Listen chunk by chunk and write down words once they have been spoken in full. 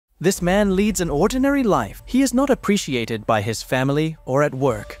This man leads an ordinary life. He is not appreciated by his family or at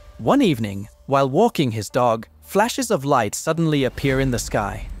work. One evening, while walking his dog, flashes of light suddenly appear in the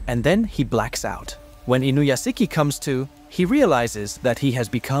sky, and then he blacks out. When Inuyashiki comes to, he realizes that he has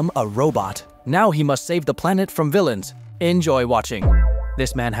become a robot. Now he must save the planet from villains. Enjoy watching.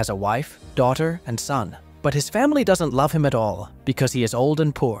 This man has a wife, daughter, and son, but his family doesn't love him at all because he is old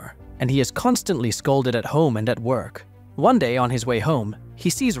and poor, and he is constantly scolded at home and at work. One day on his way home, he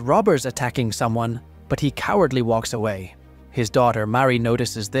sees robbers attacking someone, but he cowardly walks away. His daughter Mari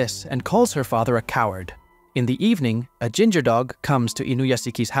notices this and calls her father a coward. In the evening, a ginger dog comes to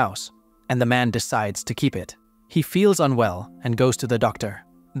Inuyashiki's house, and the man decides to keep it. He feels unwell and goes to the doctor.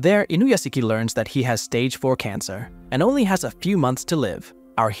 There, Inuyashiki learns that he has stage 4 cancer and only has a few months to live.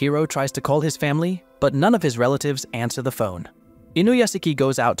 Our hero tries to call his family, but none of his relatives answer the phone. Inuyashiki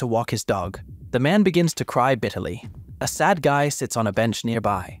goes out to walk his dog. The man begins to cry bitterly. A sad guy sits on a bench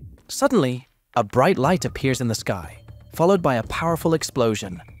nearby. Suddenly, a bright light appears in the sky, followed by a powerful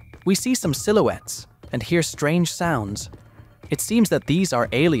explosion. We see some silhouettes and hear strange sounds. It seems that these are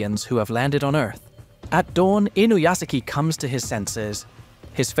aliens who have landed on Earth. At dawn, Inuyashiki comes to his senses.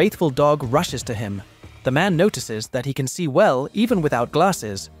 His faithful dog rushes to him. The man notices that he can see well even without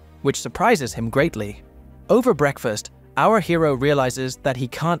glasses, which surprises him greatly. Over breakfast, our hero realizes that he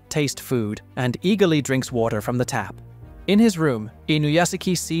can't taste food and eagerly drinks water from the tap. In his room,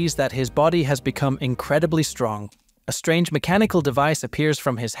 Inuyashiki sees that his body has become incredibly strong. A strange mechanical device appears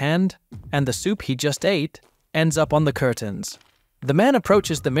from his hand, and the soup he just ate ends up on the curtains. The man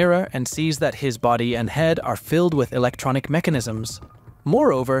approaches the mirror and sees that his body and head are filled with electronic mechanisms.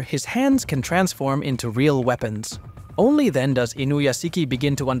 Moreover, his hands can transform into real weapons. Only then does Inuyashiki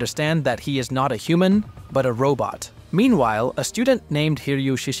begin to understand that he is not a human, but a robot. Meanwhile, a student named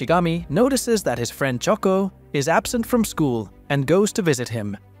Hiryu Shishigami notices that his friend Choco is absent from school and goes to visit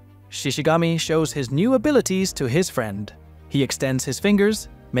him. Shishigami shows his new abilities to his friend. He extends his fingers,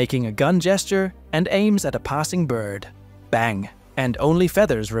 making a gun gesture, and aims at a passing bird. Bang! And only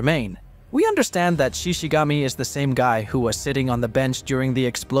feathers remain. We understand that Shishigami is the same guy who was sitting on the bench during the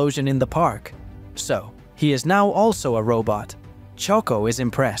explosion in the park. So, he is now also a robot. Choco is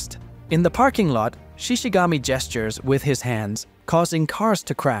impressed. In the parking lot, Shishigami gestures with his hands, causing cars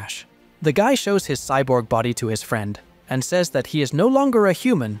to crash. The guy shows his cyborg body to his friend and says that he is no longer a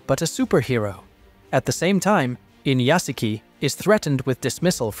human but a superhero. At the same time, Inuyashiki is threatened with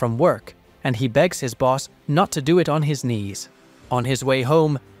dismissal from work, and he begs his boss not to do it on his knees. On his way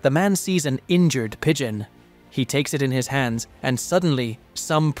home, the man sees an injured pigeon. He takes it in his hands, and suddenly,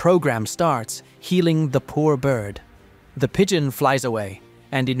 some program starts, healing the poor bird. The pigeon flies away,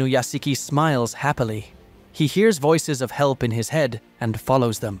 and Inuyashiki smiles happily. He hears voices of help in his head and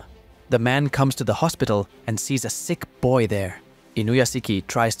follows them. The man comes to the hospital and sees a sick boy there. Inuyashiki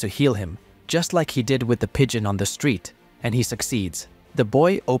tries to heal him, just like he did with the pigeon on the street, and he succeeds. The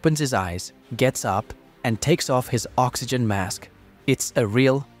boy opens his eyes, gets up, and takes off his oxygen mask. It's a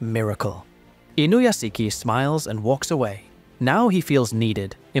real miracle. Inuyashiki smiles and walks away. Now he feels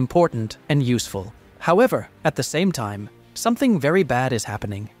needed, important, and useful. However, at the same time, something very bad is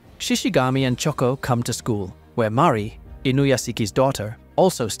happening. Shishigami and Choco come to school, where Mari, Inuyashiki's daughter,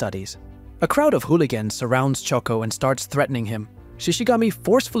 also studies. A crowd of hooligans surrounds Choco and starts threatening him. Shishigami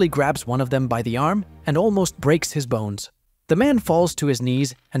forcefully grabs one of them by the arm and almost breaks his bones. The man falls to his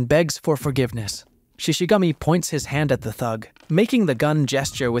knees and begs for forgiveness. Shishigami points his hand at the thug, making the gun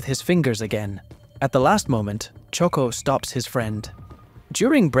gesture with his fingers again. At the last moment, Choco stops his friend.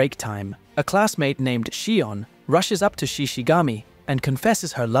 During break time, a classmate named Shion rushes up to Shishigami and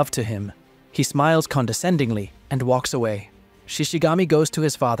confesses her love to him. He smiles condescendingly and walks away. Shishigami goes to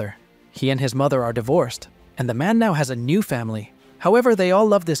his father. He and his mother are divorced, and the man now has a new family. However, they all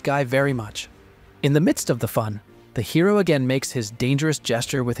love this guy very much. In the midst of the fun, the hero again makes his dangerous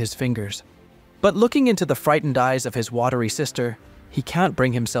gesture with his fingers. But looking into the frightened eyes of his watery sister, he can't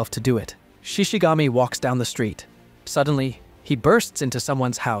bring himself to do it. Shishigami walks down the street. Suddenly, he bursts into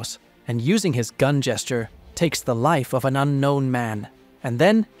someone's house and, using his gun gesture, takes the life of an unknown man, and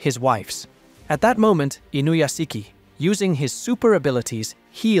then his wife's. At that moment, Inuyashiki, using his super abilities,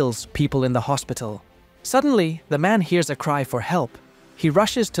 heals people in the hospital. Suddenly, the man hears a cry for help. He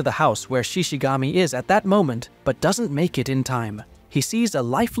rushes to the house where Shishigami is at that moment, but doesn't make it in time. He sees a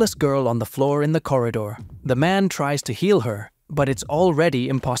lifeless girl on the floor in the corridor. The man tries to heal her, but it's already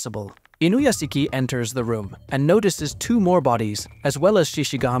impossible. Inuyashiki enters the room and notices 2 more bodies, as well as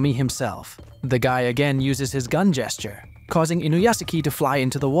Shishigami himself. The guy again uses his gun gesture, causing Inuyashiki to fly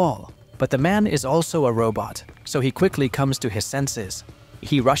into the wall. But the man is also a robot, so he quickly comes to his senses.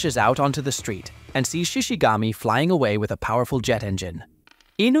 He rushes out onto the street and sees Shishigami flying away with a powerful jet engine.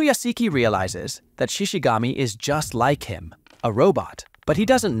 Inuyashiki realizes that Shishigami is just like him, a robot, but he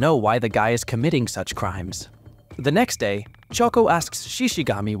doesn't know why the guy is committing such crimes. The next day, Choco asks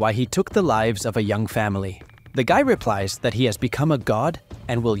Shishigami why he took the lives of a young family. The guy replies that he has become a god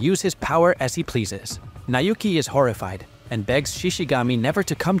and will use his power as he pleases. Nayuki is horrified and begs Shishigami never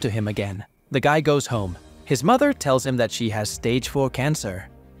to come to him again. The guy goes home. His mother tells him that she has stage 4 cancer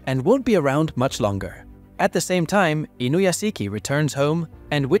and won't be around much longer. At the same time, Inuyashiki returns home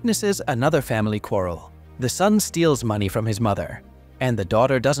and witnesses another family quarrel. The son steals money from his mother, and the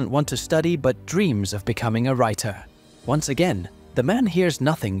daughter doesn't want to study but dreams of becoming a writer. Once again, the man hears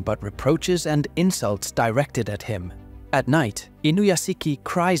nothing but reproaches and insults directed at him. At night, Inuyashiki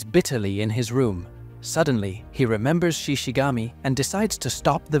cries bitterly in his room. Suddenly, he remembers Shishigami and decides to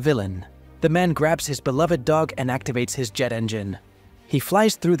stop the villain. The man grabs his beloved dog and activates his jet engine. He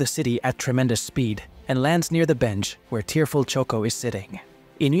flies through the city at tremendous speed and lands near the bench where tearful Choco is sitting.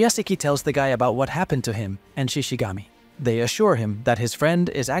 Inuyashiki tells the guy about what happened to him and Shishigami. They assure him that his friend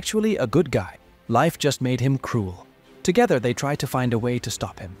is actually a good guy. Life just made him cruel. Together, they try to find a way to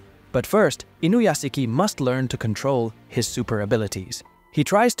stop him. But first, Inuyashiki must learn to control his super abilities. He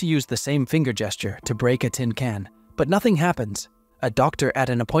tries to use the same finger gesture to break a tin can, but nothing happens. A doctor at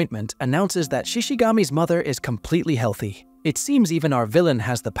an appointment announces that Shishigami's mother is completely healthy. It seems even our villain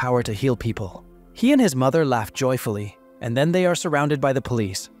has the power to heal people. He and his mother laugh joyfully, and then they are surrounded by the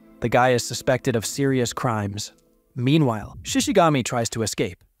police. The guy is suspected of serious crimes. Meanwhile, Shishigami tries to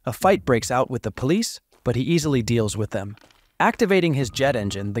escape. A fight breaks out with the police, but he easily deals with them. Activating his jet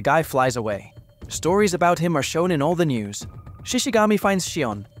engine, the guy flies away. Stories about him are shown in all the news. Shishigami finds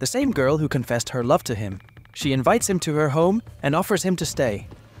Shion, the same girl who confessed her love to him. She invites him to her home and offers him to stay.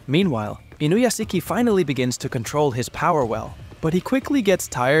 Meanwhile, Inuyashiki finally begins to control his power well, but he quickly gets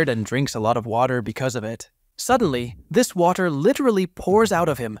tired and drinks a lot of water because of it. Suddenly, this water literally pours out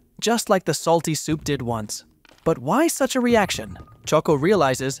of him, just like the salty soup did once. But why such a reaction? Choco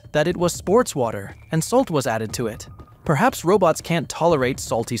realizes that it was sports water and salt was added to it. Perhaps robots can't tolerate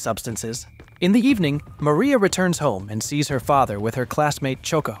salty substances. In the evening, Maria returns home and sees her father with her classmate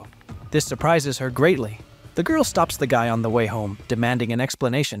Choco. This surprises her greatly. The girl stops the guy on the way home, demanding an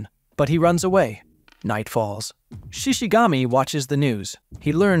explanation, but he runs away. Night falls. Shishigami watches the news.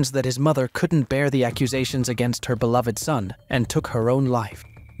 He learns that his mother couldn't bear the accusations against her beloved son and took her own life.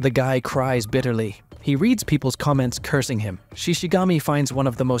 The guy cries bitterly. He reads people's comments cursing him. Shishigami finds one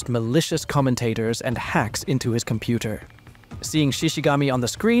of the most malicious commentators and hacks into his computer. Seeing Shishigami on the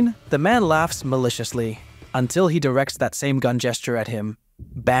screen, the man laughs maliciously, until he directs that same gun gesture at him.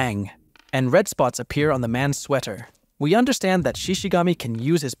 Bang! And red spots appear on the man's sweater. We understand that Shishigami can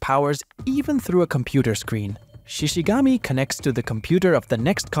use his powers even through a computer screen. Shishigami connects to the computer of the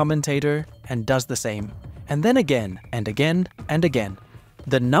next commentator and does the same. And then again, and again, and again.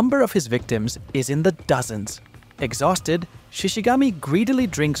 The number of his victims is in the dozens. Exhausted, Shishigami greedily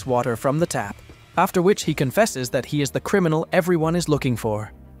drinks water from the tap, after which he confesses that he is the criminal everyone is looking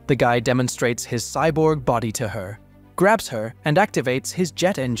for. The guy demonstrates his cyborg body to her, grabs her, and activates his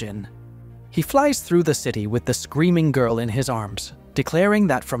jet engine. He flies through the city with the screaming girl in his arms, declaring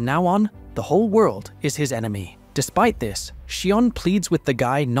that from now on, the whole world is his enemy. Despite this, Shion pleads with the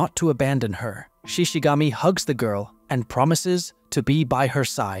guy not to abandon her. Shishigami hugs the girl and promises to be by her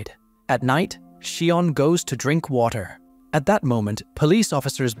side. At night, Shion goes to drink water. At that moment, police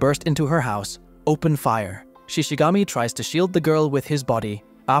officers burst into her house, open fire. Shishigami tries to shield the girl with his body,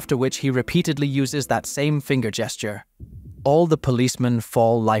 after which he repeatedly uses that same finger gesture. All the policemen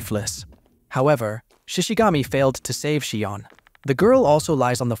fall lifeless. However, Shishigami failed to save Shion. The girl also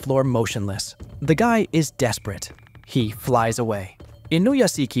lies on the floor motionless. The guy is desperate. He flies away.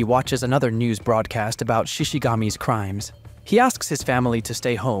 Inuyashiki watches another news broadcast about Shishigami's crimes. He asks his family to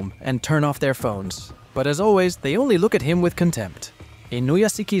stay home and turn off their phones, but as always, they only look at him with contempt.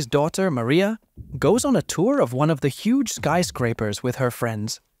 Inuyashiki's daughter, Maria, goes on a tour of one of the huge skyscrapers with her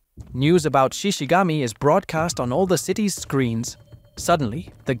friends. News about Shishigami is broadcast on all the city's screens.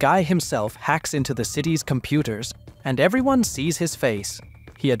 Suddenly, the guy himself hacks into the city's computers, and everyone sees his face.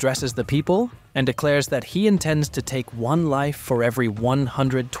 He addresses the people and declares that he intends to take one life for every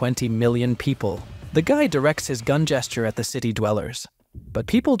 120 million people. The guy directs his gun gesture at the city dwellers. But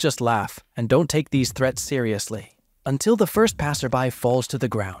people just laugh and don't take these threats seriously. Until the first passerby falls to the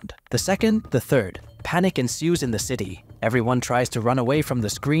ground. The second, the third. Panic ensues in the city. Everyone tries to run away from the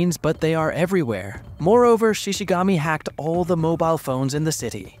screens, but they are everywhere. Moreover, Shishigami hacked all the mobile phones in the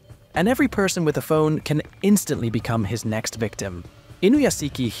city. And every person with a phone can instantly become his next victim.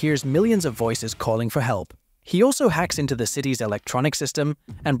 Inuyashiki hears millions of voices calling for help. He also hacks into the city's electronic system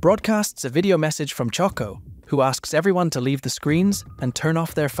and broadcasts a video message from Choco, who asks everyone to leave the screens and turn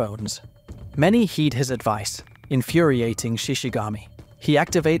off their phones. Many heed his advice, infuriating Shishigami. He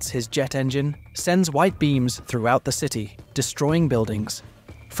activates his jet engine, sends white beams throughout the city, destroying buildings.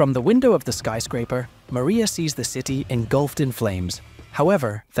 From the window of the skyscraper, Maria sees the city engulfed in flames.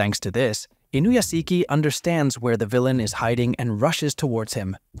 However, thanks to this, Inuyashiki understands where the villain is hiding and rushes towards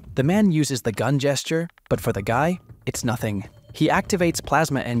him. The man uses the gun gesture, but for the guy, it's nothing. He activates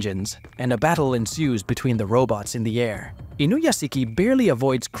plasma engines, and a battle ensues between the robots in the air. Inuyashiki barely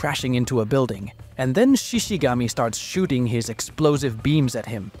avoids crashing into a building, and then Shishigami starts shooting his explosive beams at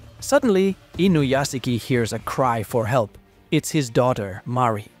him. Suddenly, Inuyashiki hears a cry for help. It's his daughter,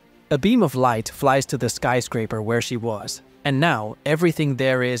 Mari. A beam of light flies to the skyscraper where she was, and now everything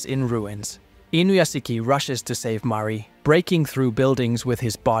there is in ruins. Inuyashiki rushes to save Mari, breaking through buildings with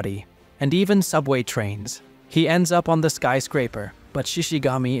his body, and even subway trains. He ends up on the skyscraper, but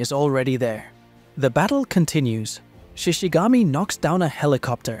Shishigami is already there. The battle continues. Shishigami knocks down a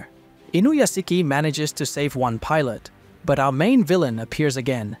helicopter. Inuyashiki manages to save one pilot, but our main villain appears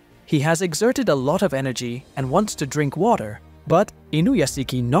again. He has exerted a lot of energy and wants to drink water, but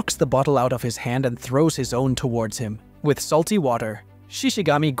Inuyashiki knocks the bottle out of his hand and throws his own towards him. With salty water,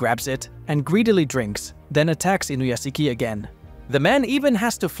 Shishigami grabs it and greedily drinks, then attacks Inuyashiki again. The man even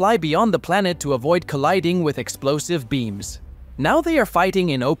has to fly beyond the planet to avoid colliding with explosive beams. Now they are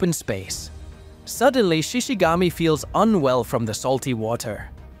fighting in open space. Suddenly, Shishigami feels unwell from the salty water.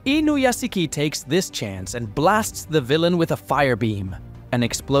 Inuyashiki takes this chance and blasts the villain with a fire beam. An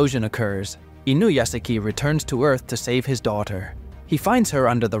explosion occurs. Inuyashiki returns to Earth to save his daughter. He finds her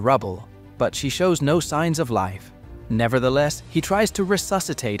under the rubble, but she shows no signs of life. Nevertheless, he tries to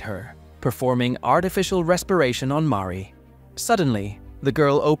resuscitate her, performing artificial respiration on Mari. Suddenly, the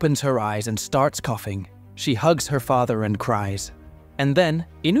girl opens her eyes and starts coughing. She hugs her father and cries. And then,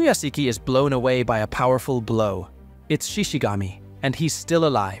 Inuyashiki is blown away by a powerful blow. It's Shishigami, and he's still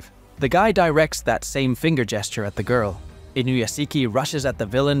alive. The guy directs that same finger gesture at the girl. Inuyashiki rushes at the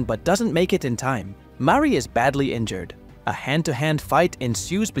villain but doesn't make it in time. Mari is badly injured. A hand-to-hand fight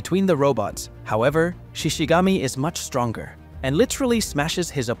ensues between the robots. However, Shishigami is much stronger and literally smashes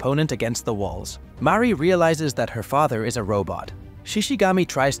his opponent against the walls. Mari realizes that her father is a robot. Shishigami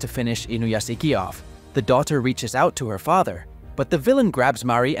tries to finish Inuyashiki off. The daughter reaches out to her father, but the villain grabs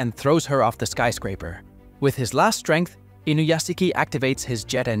Mari and throws her off the skyscraper. With his last strength, Inuyashiki activates his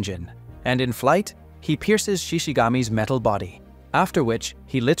jet engine, and in flight, he pierces Shishigami's metal body, after which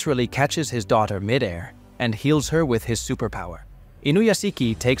he literally catches his daughter mid-air and heals her with his superpower.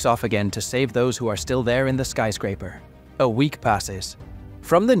 Inuyashiki takes off again to save those who are still there in the skyscraper. A week passes.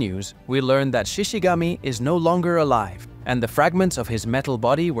 From the news, we learn that Shishigami is no longer alive, and the fragments of his metal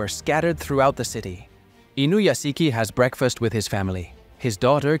body were scattered throughout the city. Inuyashiki has breakfast with his family. His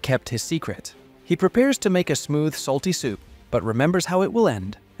daughter kept his secret. He prepares to make a smooth, salty soup, but remembers how it will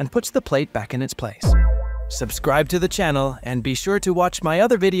end and puts the plate back in its place. Subscribe to the channel and be sure to watch my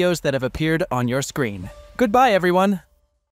other videos that have appeared on your screen. Goodbye, everyone!